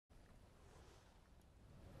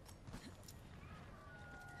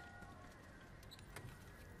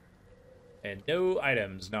And no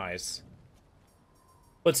items. Nice.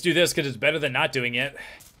 Let's do this because it's better than not doing it.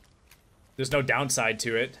 There's no downside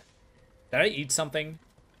to it. Did I eat something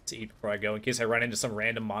to eat before I go in case I run into some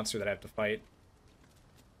random monster that I have to fight?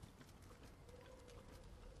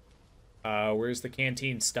 Where's the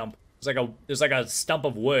canteen stump? There's like a stump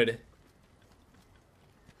of wood.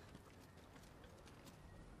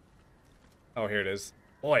 Oh, here it is.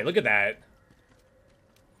 Boy, look at that.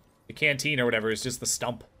 The canteen or whatever is just the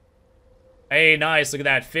stump. Hey, nice. Look at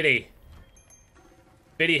that. Fitty.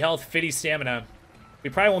 Fitty health, fitty stamina. We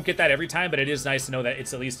probably won't get that every time, but it is nice to know that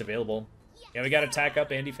it's at least available. Yeah, we got attack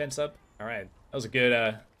up and defense up. All right. That was a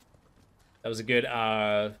good,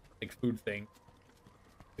 like, food thing.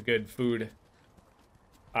 A good food.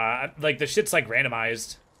 Like, the shit's, like,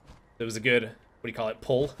 randomized. It was a good, what do you call it,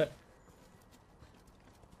 pull?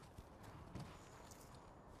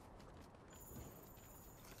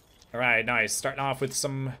 All right, nice. Starting off with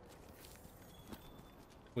some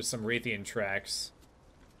Raytheon tracks.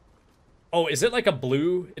 Oh, is it like a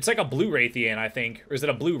blue? It's like a blue Raytheon, I think. Or is it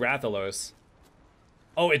a blue Rathalos?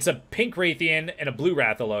 Oh, it's a pink Raytheon and a blue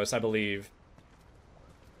Rathalos, I believe.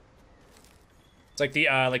 It's like the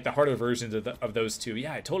harder versions of those two.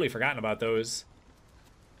 Yeah, I totally forgotten about those.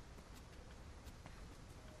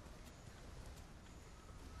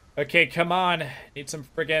 Okay, come on. Need some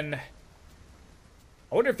friggin'...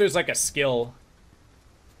 I wonder if there's like a skill.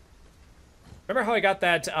 Remember how I got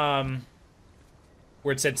that,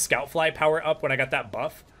 where it said Scout Fly power up when I got that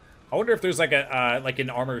buff? I wonder if there's like an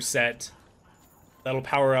armor set that'll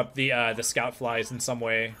power up the Scout Flies in some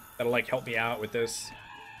way. That'll like help me out with this.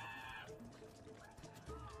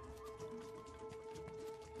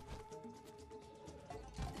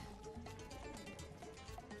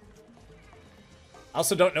 I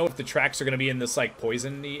also don't know if the tracks are gonna be in this like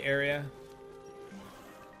poison-y area.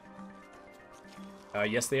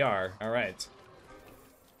 Yes, they are. All right.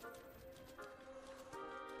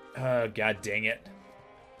 God dang it.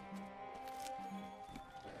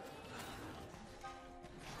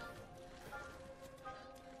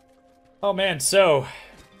 Oh, man, so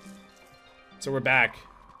we're back.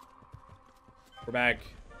 We're back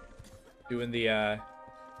doing the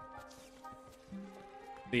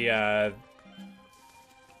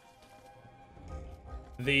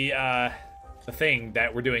thing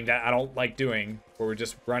that we're doing that I don't like doing, where we're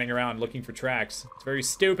just running around looking for tracks. It's very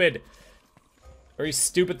stupid. Very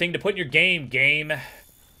stupid thing to put in your game. Why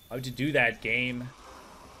would you do that, game?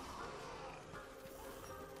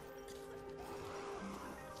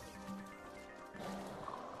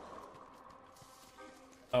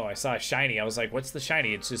 Oh, I saw a shiny. I was like, what's the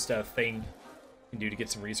shiny? It's just a thing you can do to get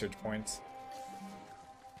some research points.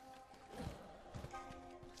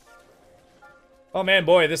 Oh man,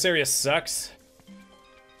 boy, this area sucks.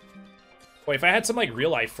 Boy, if I had some, like,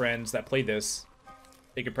 real-life friends that played this,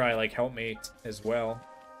 they could probably, like, help me as well.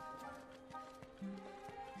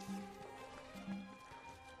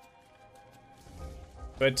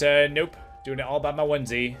 But, nope. Doing it all by my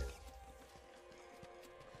onesie.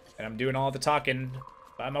 And I'm doing all the talking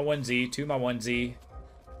by my onesie, to my onesie.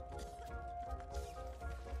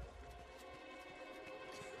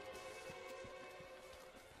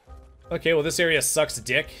 Okay, well, this area sucks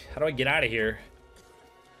dick. How do I get out of here?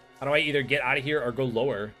 How do I either get out of here or go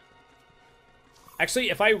lower?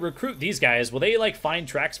 Actually, if I recruit these guys, will they, like, find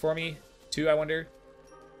tracks for me, too, I wonder?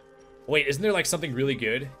 Wait, isn't there, like, something really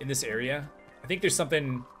good in this area? I think there's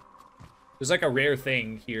something... There's, like, a rare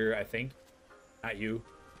thing here, I think. Not you.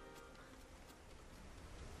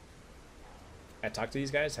 Can I talk to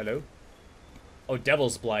these guys? Hello? Oh,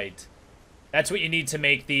 Devil's Blight. That's what you need to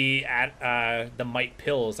make the Might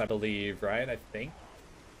Pills, I believe, right? I think.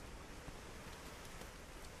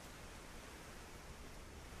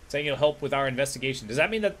 Saying it'll help with our investigation. Does that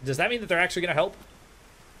mean that they're actually gonna help?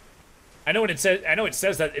 I know what it says. I know it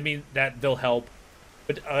says that. I mean that they'll help,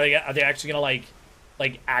 but are they actually gonna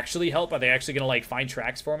like actually help? Are they actually gonna like find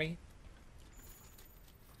tracks for me?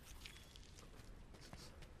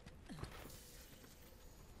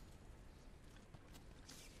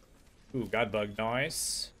 Ooh, Godbug,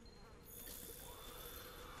 nice.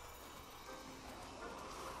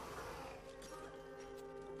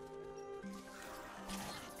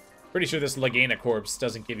 Pretty sure this Lagana corpse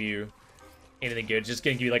doesn't give you anything good. It's just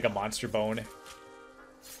gonna give you like a monster bone.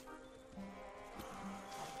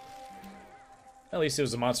 At least it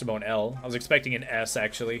was a monster bone L. I was expecting an S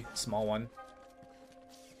actually, small one.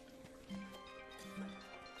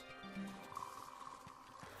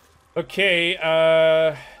 Okay,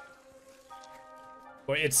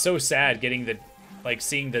 boy, it's so sad getting the, like,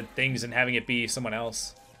 seeing the things and having it be someone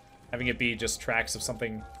else. Having it be just tracks of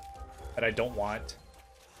something that I don't want.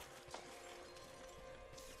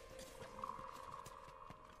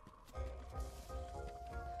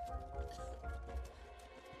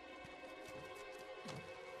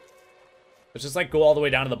 Let's just, like, go all the way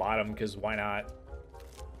down to the bottom, because why not?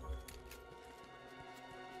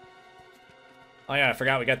 Oh, yeah, I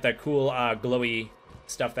forgot we got that cool, glowy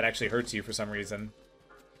stuff that actually hurts you for some reason.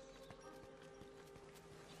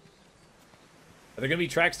 Are there gonna be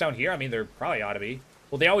tracks down here? I mean, there probably ought to be.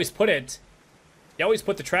 Well, they always put it... They always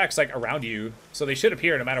put the tracks, like, around you, so they should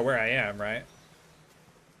appear no matter where I am, right?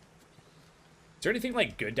 Is there anything,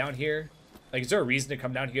 like, good down here? Like, is there a reason to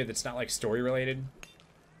come down here that's not, like, story-related?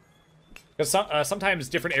 Because sometimes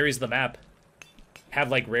different areas of the map have,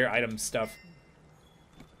 like, rare item stuff.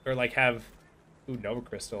 Or, like, have... Ooh, Nova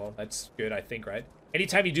Crystal. That's good, I think, right?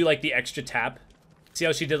 Anytime you do, like, the extra tap... See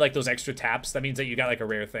how she did, like, those extra taps? That means that you got, like, a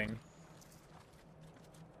rare thing.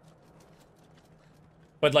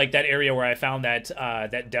 But, like, that area where I found that,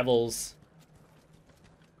 that devil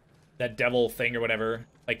thing or whatever...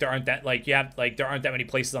 Like, there aren't that, like, yeah, like, there aren't that many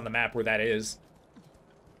places on the map where that is.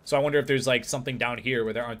 So I wonder if there's, like, something down here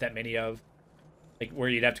where there aren't that many of. Like, where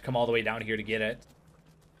you'd have to come all the way down here to get it.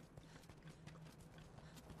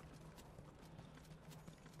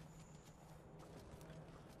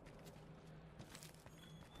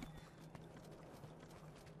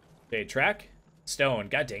 Okay, track. Stone.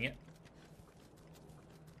 God dang it.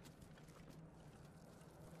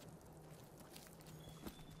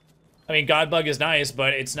 I mean, Godbug is nice,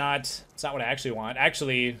 but it's not what I actually want.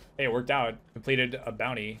 Actually, hey, it worked out. Completed a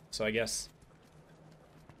bounty, so I guess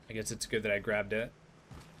it's good that I grabbed it.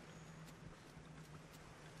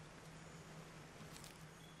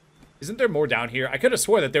 Isn't there more down here? I could have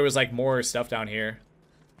swore that there was, like, more stuff down here.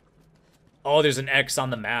 Oh, there's an X on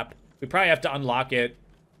the map. We probably have to unlock it,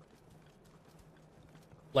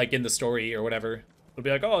 like, in the story or whatever. It'll be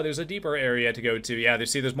like, oh, there's a deeper area to go to. Yeah,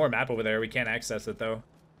 there's more map over there. We can't access it, though.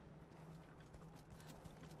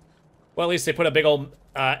 Well, at least they put a big old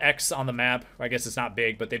X on the map. I guess it's not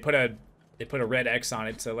big, but they put a red X on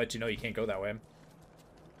it to let you know you can't go that way.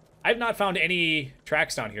 I've not found any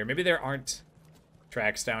tracks down here. Maybe there aren't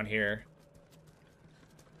tracks down here.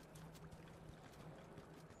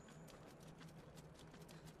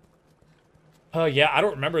 Oh, yeah, I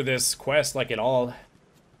don't remember this quest, like, at all.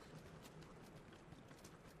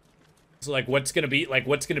 So, like, what's gonna be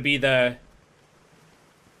the...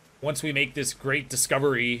 Once we make this great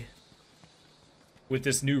discovery... with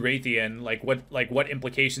this new Raytheon, what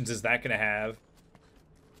implications is that gonna have?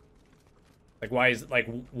 Like,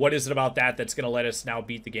 what is it about that that's gonna let us now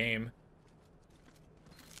beat the game?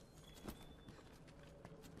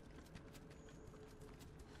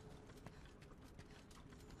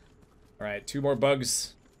 Alright, 2 more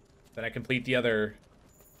bugs. Then I complete the other,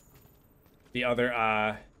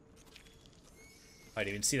 I didn't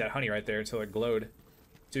even see that honey right there until it glowed.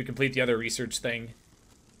 To complete the other research thing.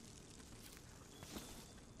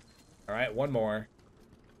 Alright, 1 more.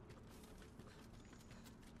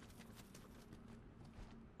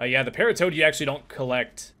 Yeah, the Paratoad you actually don't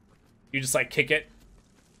collect. You just, like, kick it.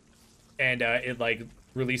 And, it, like,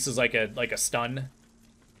 releases, like a stun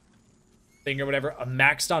thing or whatever. A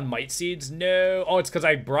maxed on Might Seeds? No. Oh, it's because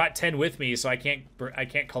I brought 10 with me, so I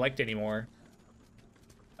can't collect anymore.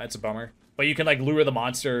 That's a bummer. But you can, like, lure the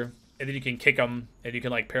monster, and then you can kick them, and you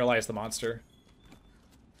can, like, paralyze the monster.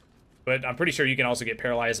 But I'm pretty sure you can also get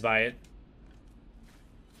paralyzed by it.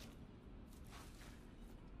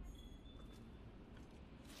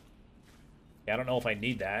 Yeah, I don't know if I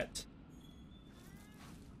need that.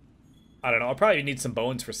 I don't know. I'll probably need some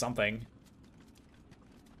bones for something.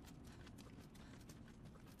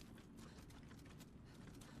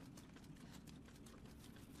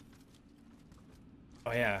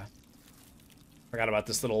 Oh, yeah. Forgot about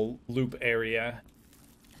this little loop area.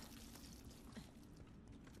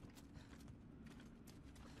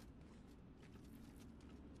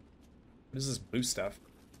 What is this blue stuff?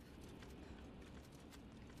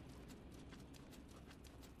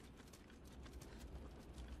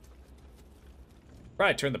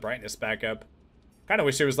 Probably turn the brightness back up. Kind of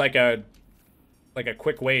wish there was like a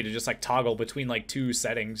quick way to just like toggle between like 2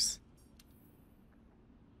 settings.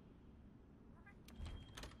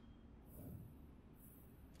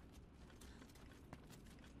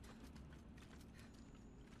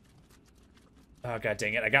 Oh, god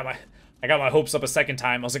dang it. I got my hopes up a second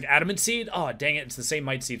time. I was like, Adamant Seed? Oh, dang it. It's the same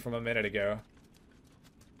Might Seed from a minute ago.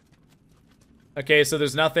 Okay, so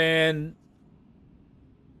there's nothing...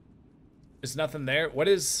 There's nothing there. What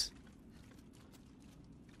is...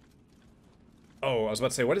 Oh, I was about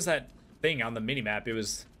to say, what is that thing on the minimap? It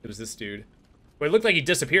was this dude. Well, it looked like he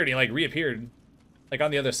disappeared. He, like, reappeared. Like, on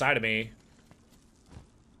the other side of me.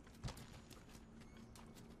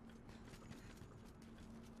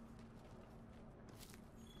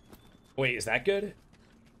 Wait, is that good?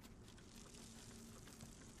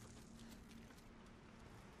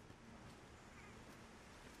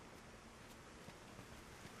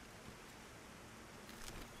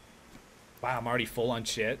 Wow, I'm already full on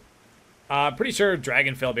shit. Pretty sure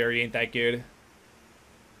Dragonfell Berry ain't that good.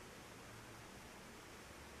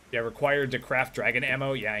 Yeah, required to craft dragon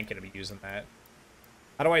ammo. Yeah, I ain't gonna be using that.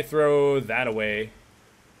 How do I throw that away?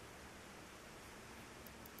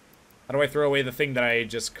 How do I throw away the thing that I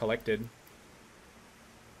just collected?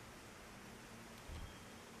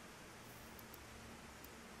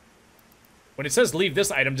 When it says leave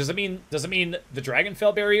this item, does it mean the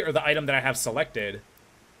Dragonfell Berry or the item that I have selected?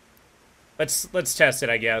 Let's test it,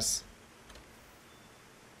 I guess.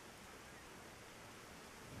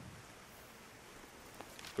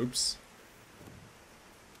 Oops.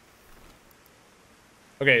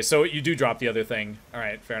 Okay, so you do drop the other thing.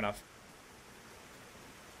 Alright, fair enough.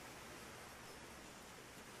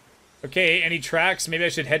 Okay, any tracks? Maybe I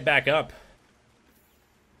should head back up.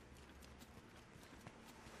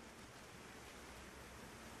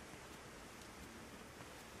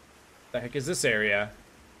 The heck is this area?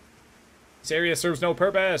 This area serves no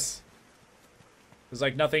purpose. There's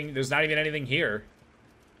like nothing, there's not even anything here.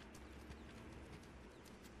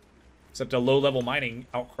 Except a low-level mining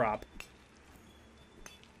outcrop.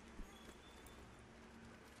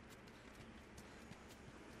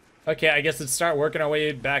 Okay, I guess let's start working our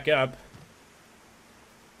way back up.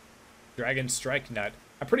 Dragon Strike Nut.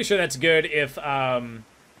 I'm pretty sure that's good if, that's,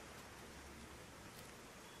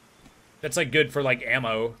 like, good for, like,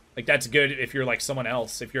 ammo. Like, that's good if you're, like, someone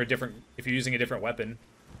else. If you're using a different weapon.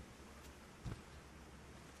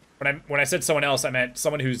 When I said someone else, I meant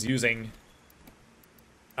someone who's using,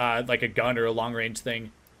 like, a gun or a long-range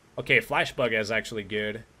thing. Okay, Flash Bug is actually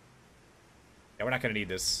good. Yeah, we're not gonna need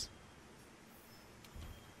this.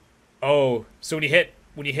 Oh, so when you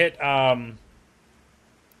hit the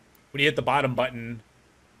bottom button,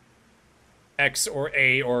 X or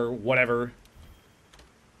A or whatever.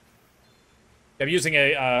 I'm using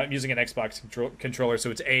an Xbox controller, so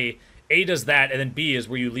it's A. A does that, and then B is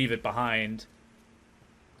where you leave it behind.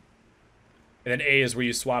 And then A is where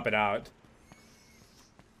you swap it out.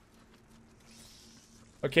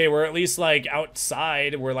 Okay, we're at least, like,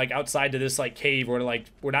 outside. We're, like, outside to this, like, cave.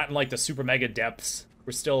 We're not in, like, the super mega depths.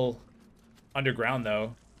 We're still underground,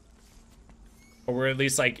 though. Or we're at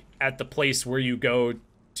least, like, at the place where you go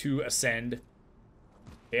to ascend.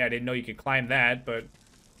 Yeah, I didn't know you could climb that, but...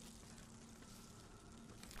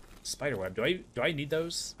 Spiderweb. Do I need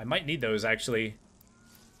those? I might need those, actually.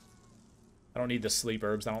 I don't need the sleep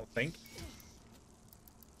herbs, I don't think.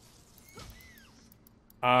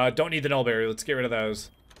 Don't need the nullberry. Let's get rid of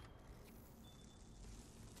those.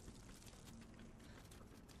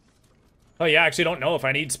 Oh yeah, I actually don't know if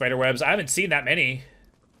I need spiderwebs. I haven't seen that many.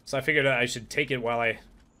 So I figured I should take it while I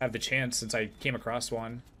have the chance since I came across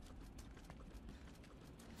one.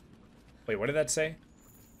 Wait, what did that say?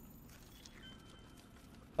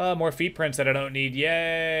 More feet prints that I don't need.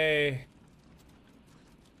 Yay!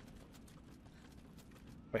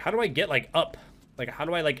 Wait, how do I get, like, up? Like, how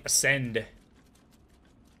do I, like, ascend?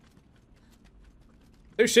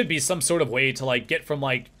 There should be some sort of way to, like, get from,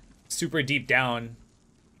 like, super deep down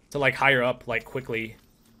to, like, higher up, like, quickly.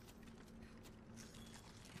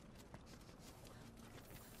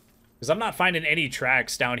 Because I'm not finding any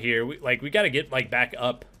tracks down here. We gotta get, like, back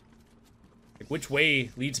up. Like, which way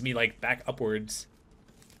leads me, like, back upwards?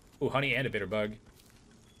 Ooh, honey and a bitter bug.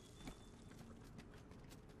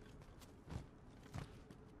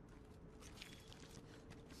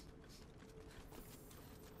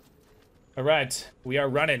 Alright, we are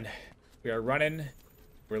running. We are running.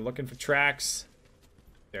 We're looking for tracks.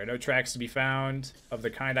 There are no tracks to be found of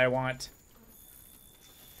the kind I want.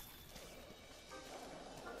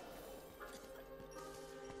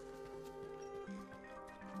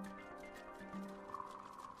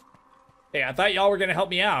 Hey, I thought y'all were gonna help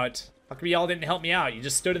me out. How come y'all didn't help me out? You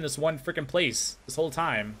just stood in this one freaking place this whole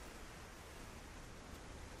time.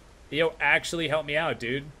 Yo, actually help me out,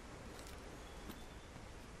 dude.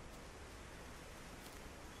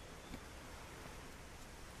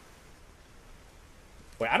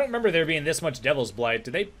 Wait, I don't remember there being this much Devil's Blight.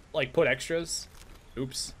 Did they, like, put extras?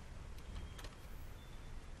 Oops.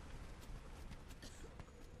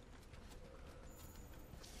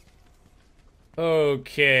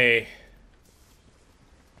 Okay.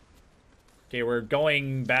 Okay, we're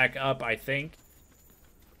going back up, I think.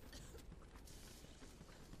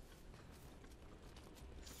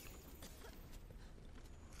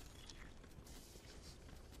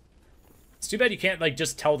 It's too bad you can't, like,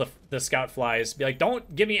 just tell the scout flies. Be like,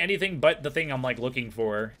 don't give me anything but the thing I'm, like, looking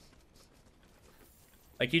for.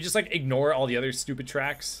 Like, you just, like, ignore all the other stupid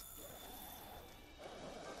tracks.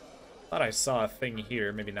 Thought I saw a thing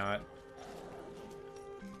here, maybe not.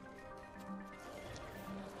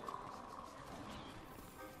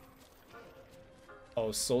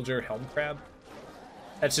 Oh, soldier helm crab?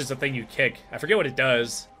 That's just a thing you kick. I forget what it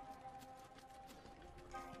does.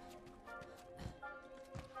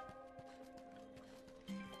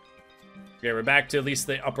 Okay, we're back to at least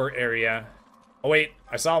the upper area. Oh wait,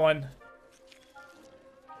 I saw one.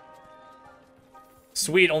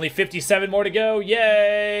 Sweet, only 57 more to go.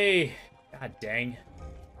 Yay! God dang.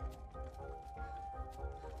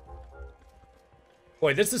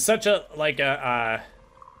 Boy, this is such a like a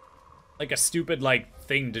stupid like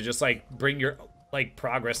thing to just like bring your like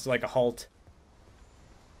progress to like a halt.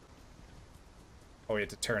 Oh, we have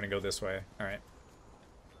to turn and go this way. All right.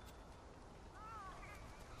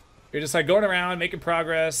 You're just like going around making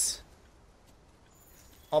progress.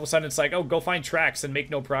 All of a sudden, it's like, oh, go find tracks and make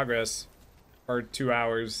no progress for 2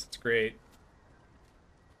 hours. It's great.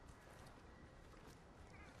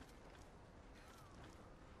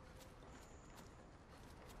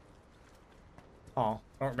 Oh,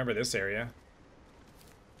 I don't remember this area.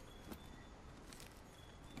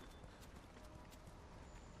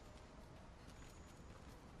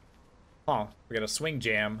 Oh, we got a swing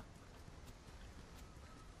jam.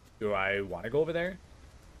 Do I want to go over there?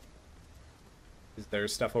 Is there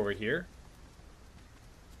stuff over here?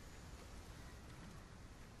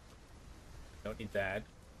 Don't need that.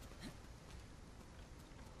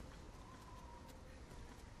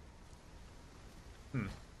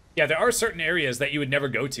 Yeah, there are certain areas that you would never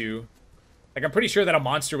go to. Like, I'm pretty sure that a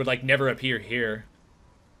monster would, like, never appear here.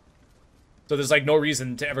 So there's, like, no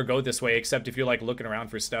reason to ever go this way except if you're, like, looking around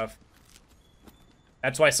for stuff.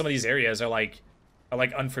 That's why some of these areas are, like,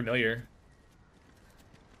 unfamiliar.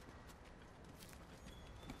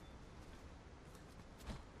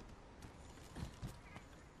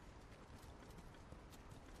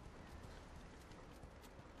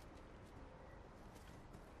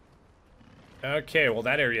 Okay, well,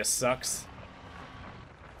 that area sucks.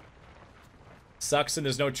 Sucks and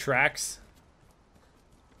there's no tracks.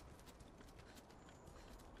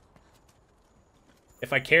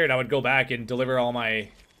 If I cared, I would go back and deliver all my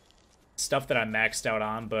stuff that I'm maxed out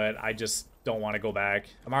on, but I just don't want to go back.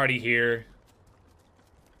 I'm already here.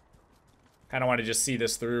 Kind of want to just see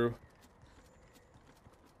this through.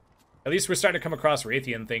 At least we're starting to come across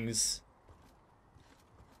Raytheon things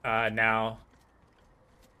now.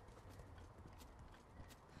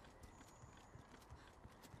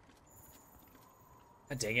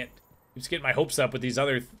 God dang it. I'm just getting my hopes up with these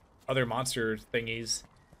other monster thingies.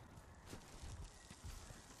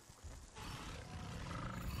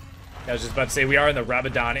 I was just about to say, we are in the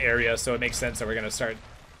Rabadon area, so it makes sense that we're going to start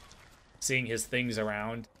seeing his things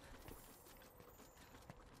around.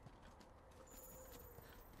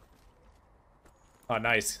 Oh,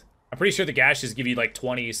 nice. I'm pretty sure the gashes give you like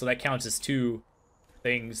 20, so that counts as 2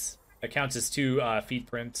 things. That counts as 2 feet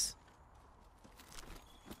prints.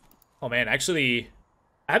 Oh man, actually,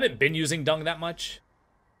 I haven't been using dung that much.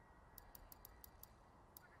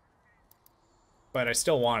 But I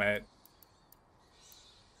still want it.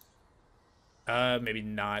 Maybe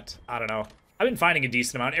not. I don't know. I've been finding a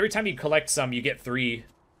decent amount. Every time you collect some, you get 3.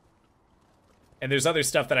 And there's other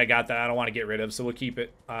stuff that I got that I don't want to get rid of, so we'll keep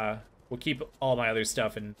it. We'll keep all my other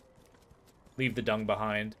stuff and leave the dung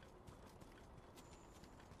behind.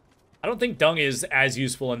 I don't think dung is as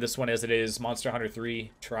useful in this one as it is Monster Hunter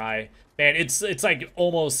 3 Try. Man, it's like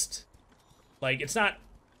almost like it's not,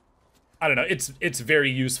 I don't know, it's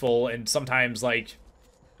very useful and sometimes like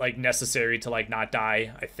necessary to like not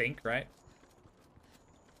die, I think, right?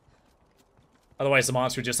 Otherwise the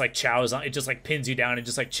monster just like chows on, it just like pins you down and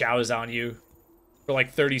just like chows on you for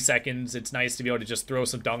like 30 seconds. It's nice to be able to just throw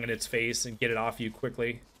some dung in its face and get it off you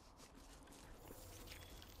quickly.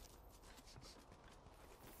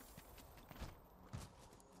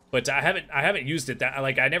 But I haven't used it that,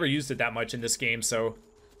 like, I never used it that much in this game, so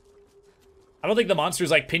I don't think the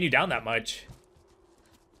monsters like pin you down that much.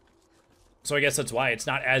 So I guess that's why it's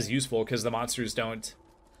not as useful, because the monsters don't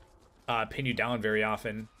pin you down very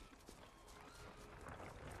often.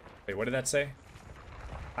 Wait, what did that say?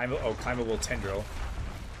 Climbable tendril.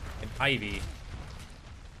 An ivy.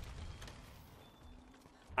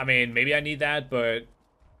 I mean, maybe I need that, but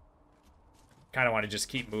kind of want to just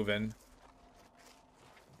keep moving.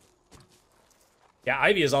 Yeah,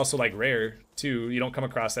 ivy is also, like, rare, too. You don't come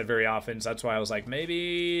across that very often, so that's why I was like,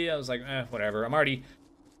 maybe... I was like, whatever. I'm already,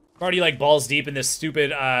 like, balls deep in this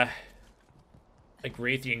stupid, like,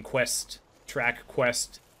 Raytheon track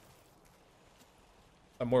quest.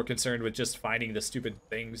 I'm more concerned with just finding the stupid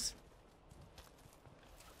things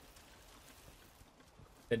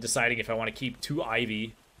than deciding if I want to keep 2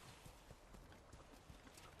 ivy.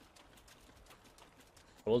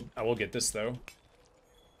 I will get this, though.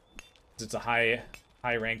 It's a high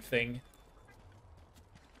rank thing.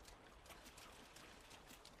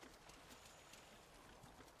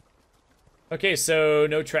 Okay, so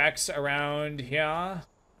no tracks around here.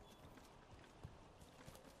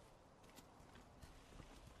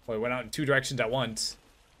 Boy, went out in two directions at once.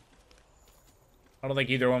 I don't think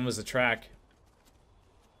either one was a track.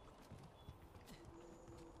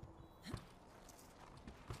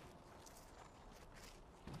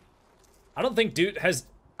 I don't think dude has...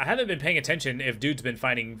 I haven't been paying attention if dude's been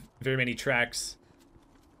finding very many tracks.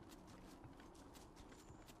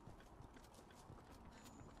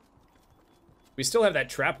 We still have that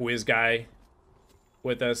trap whiz guy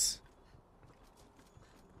with us.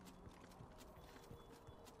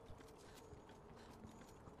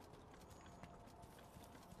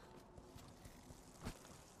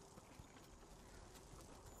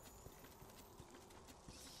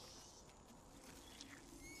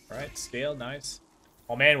 Alright, scale, nice.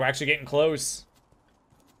 Oh man, we're actually getting close.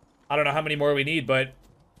 I don't know how many more we need, but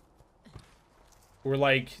we're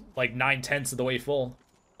like 9/10 of the way full.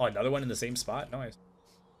 Oh, another one in the same spot? Nice.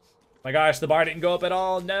 My gosh, the bar didn't go up at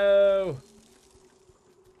all. No.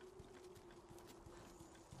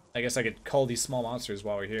 I guess I could cull these small monsters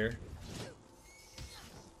while we're here.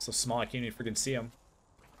 So small, I can't even freaking see them.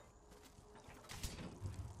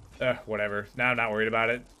 Whatever. Now I'm not worried about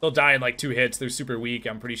it. They'll die in like 2 hits. They're super weak,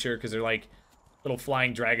 I'm pretty sure, because they're like little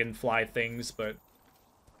flying dragonfly things, but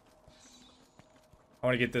I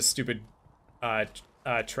want to get this stupid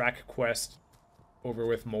track quest over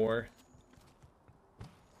with more.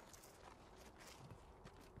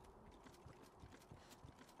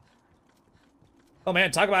 Oh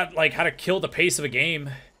man, talk about like how to kill the pace of a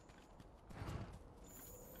game.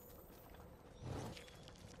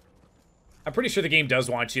 I'm pretty sure the game does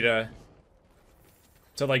want you to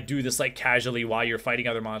like do this like casually while you're fighting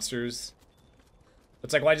other monsters.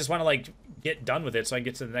 It's like, well, I just want to like get done with it so I can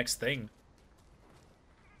get to the next thing.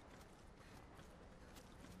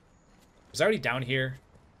 Was I already down here?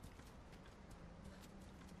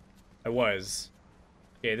 I was.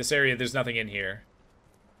 Okay, this area, there's nothing in here.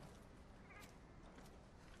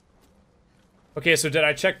 Okay, so did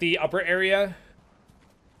I check the upper area?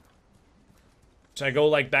 Should I go,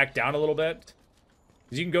 like, back down a little bit?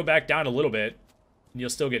 Because you can go back down a little bit, and you'll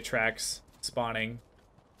still get tracks spawning.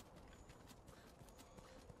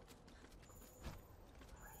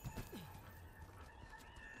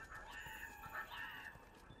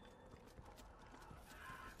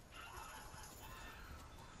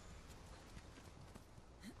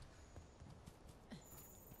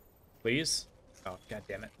 Please? Oh, god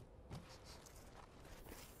damn it.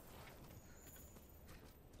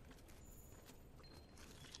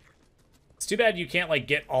 It's too bad you can't, like,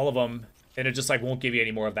 get all of them, and it just, like, won't give you any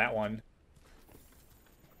more of that one.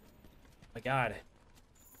 My god.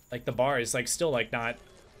 Like, the bar is, like, still, like, not...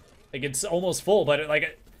 Like, it's almost full, but,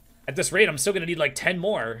 like, at this rate, I'm still gonna need, like, 10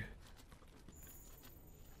 more.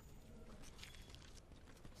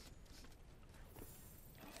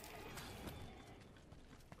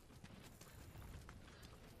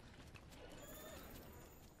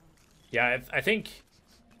 Yeah, I think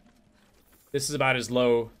this is about as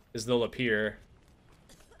low as they'll appear.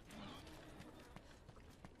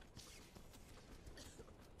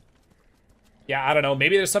 Yeah, I don't know.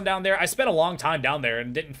 Maybe there's some down there. I spent a long time down there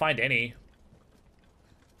and didn't find any.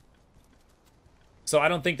 So I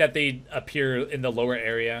don't think that they appear in the lower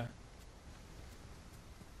area.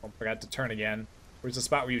 Oh, forgot to turn again. Where's the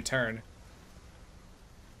spot where you turn?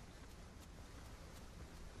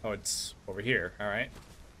 Oh, it's over here. All right.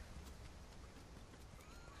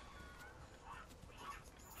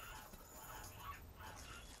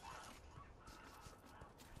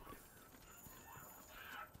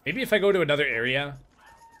 Maybe if I go to another area,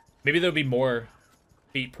 maybe there'll be more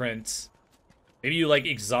feet prints. Maybe you like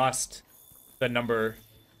exhaust the number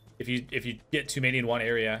if you get too many in one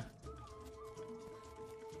area.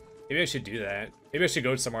 Maybe I should do that. Maybe I should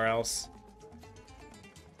go somewhere else.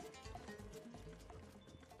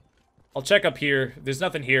 I'll check up here. If there's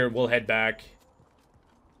nothing here, we'll head back.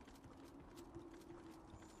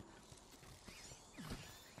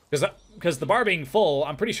 Because the bar being full,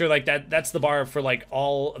 I'm pretty sure like that's the bar for like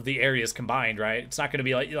all of the areas combined, right? It's not going to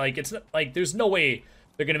be like it's not, like there's no way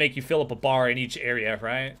they're going to make you fill up a bar in each area,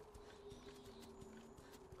 right?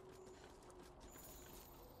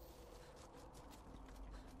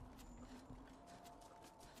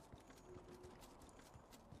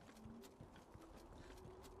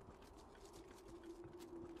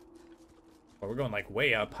 Well, we're going like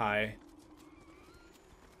way up high.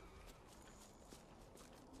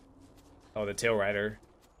 Oh, the tail rider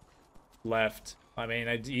left. I mean,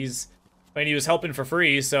 he was helping for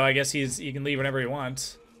free, so I guess he can leave whenever he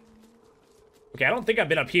wants. Okay, I don't think I've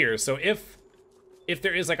been up here, so if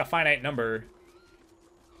there is like a finite number,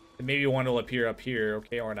 And maybe one will appear up here,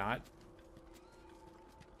 okay, or not.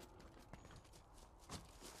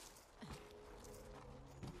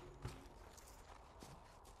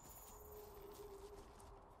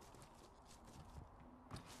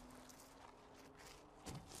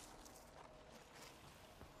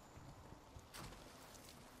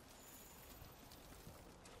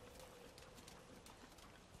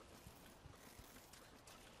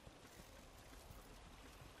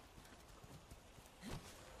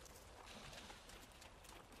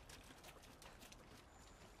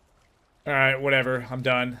 Alright, whatever. I'm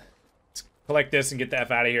done. Let's collect this and get the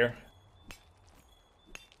F out of here.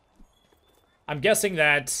 I'm guessing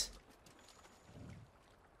that...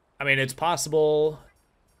 I mean, it's possible...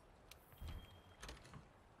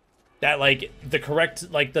 that, like, the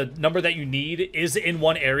correct... like, the number that you need is in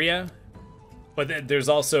one area. But there's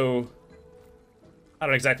also... I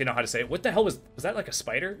don't exactly know how to say it. What the hell was that, like, a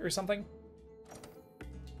spider or something?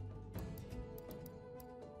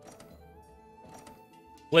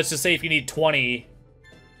 Let's just say if you need 20,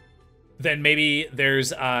 then maybe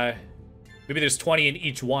there's 20 in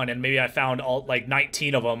each one, and maybe I found all like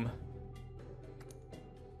 19 of them.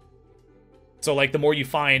 So like the more you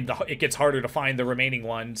find, it gets harder to find the remaining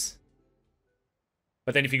ones.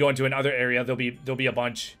 But then if you go into another area, there'll be a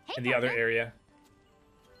bunch in the other area.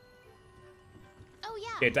 Oh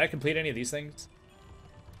yeah. Okay, did I complete any of these things?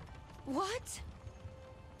 What?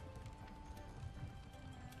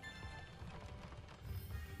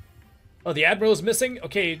 Oh, the Admiral's missing?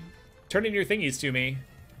 Okay, turn in your thingies to me.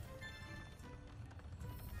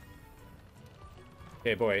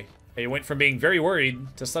 Okay, boy. Hey, you went from being very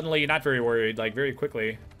worried to suddenly not very worried, like, very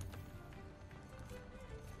quickly.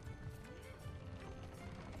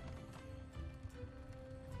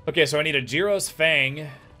 Okay, so I need a Jiro's Fang.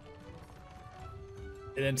 And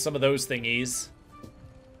then some of those thingies.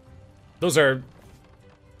 Those are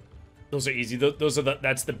easy.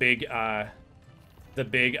 That's the big, the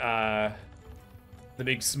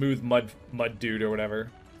big smooth mud dude or whatever.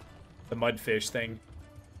 The mudfish thing.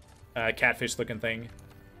 Catfish looking thing.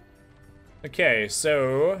 Okay,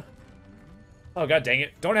 so... oh, god dang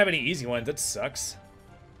it. Don't have any easy ones. That sucks.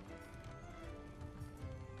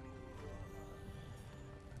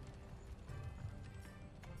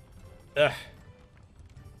 Ugh.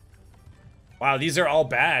 Wow, these are all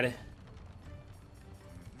bad.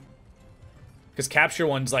 Because capture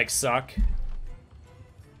ones, like, suck.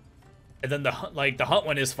 And then the hunt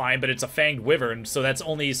one is fine, but it's a fanged wyvern, so that's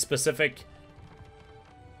only specific...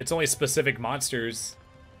 it's only specific monsters.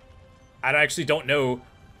 I actually don't know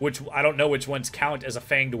which ones count as a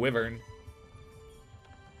fanged wyvern.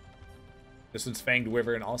 This one's fanged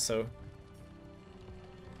wyvern also.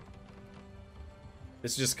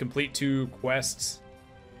 This is just complete 2 quests.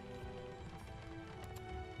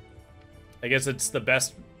 I guess it's the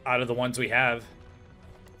best out of the ones we have.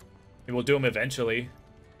 And we'll do them eventually.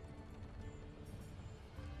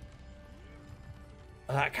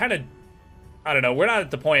 Kind of, I don't know. We're not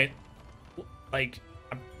at the point, like,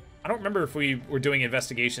 I don't remember if we were doing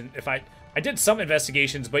investigation. If I did some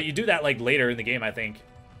investigations, but you do that, like, later in the game, I think.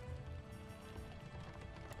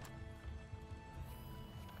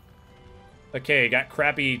 Okay, got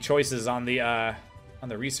crappy choices on the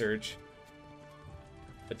research.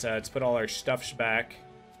 But let's put all our stuff back.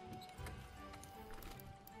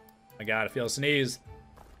 My god, I feel a sneeze.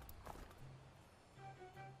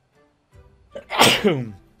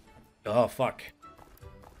 Oh, fuck.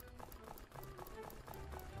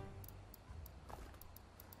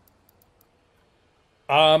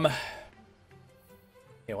 Yeah,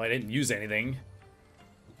 well, I didn't use anything.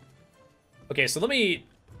 Okay, so let me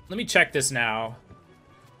check this now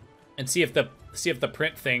and see if the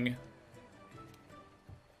print thing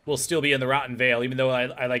will still be in the Rotten Vale, even though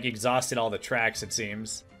I like exhausted all the tracks, it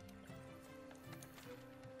seems.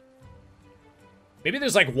 Maybe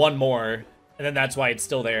there's like one more, and then that's why it's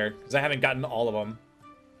still there, because I haven't gotten all of them.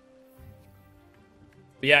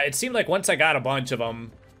 But yeah, it seemed like once I got a bunch of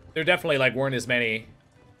them, there definitely like weren't as many.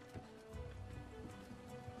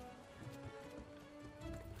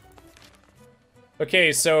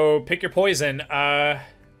 Okay, so pick your poison. Wait, I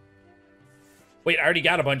already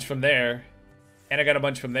got a bunch from there. And I got a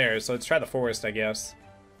bunch from there, so let's try the forest, I guess.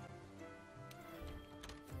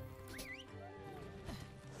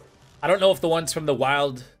 I don't know if the ones from the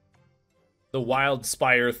wild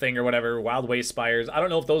spire thing or whatever, wild waste spires, I don't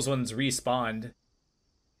know if those ones respawned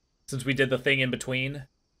since we did the thing in between.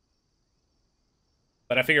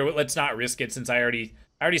 But I figure let's not risk it since I already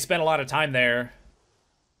spent a lot of time there.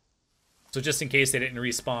 So just in case they didn't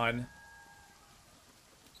respawn,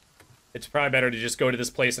 it's probably better to just go to this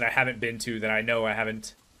place that I haven't been to, that I know I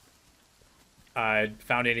haven't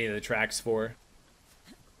found any of the tracks for.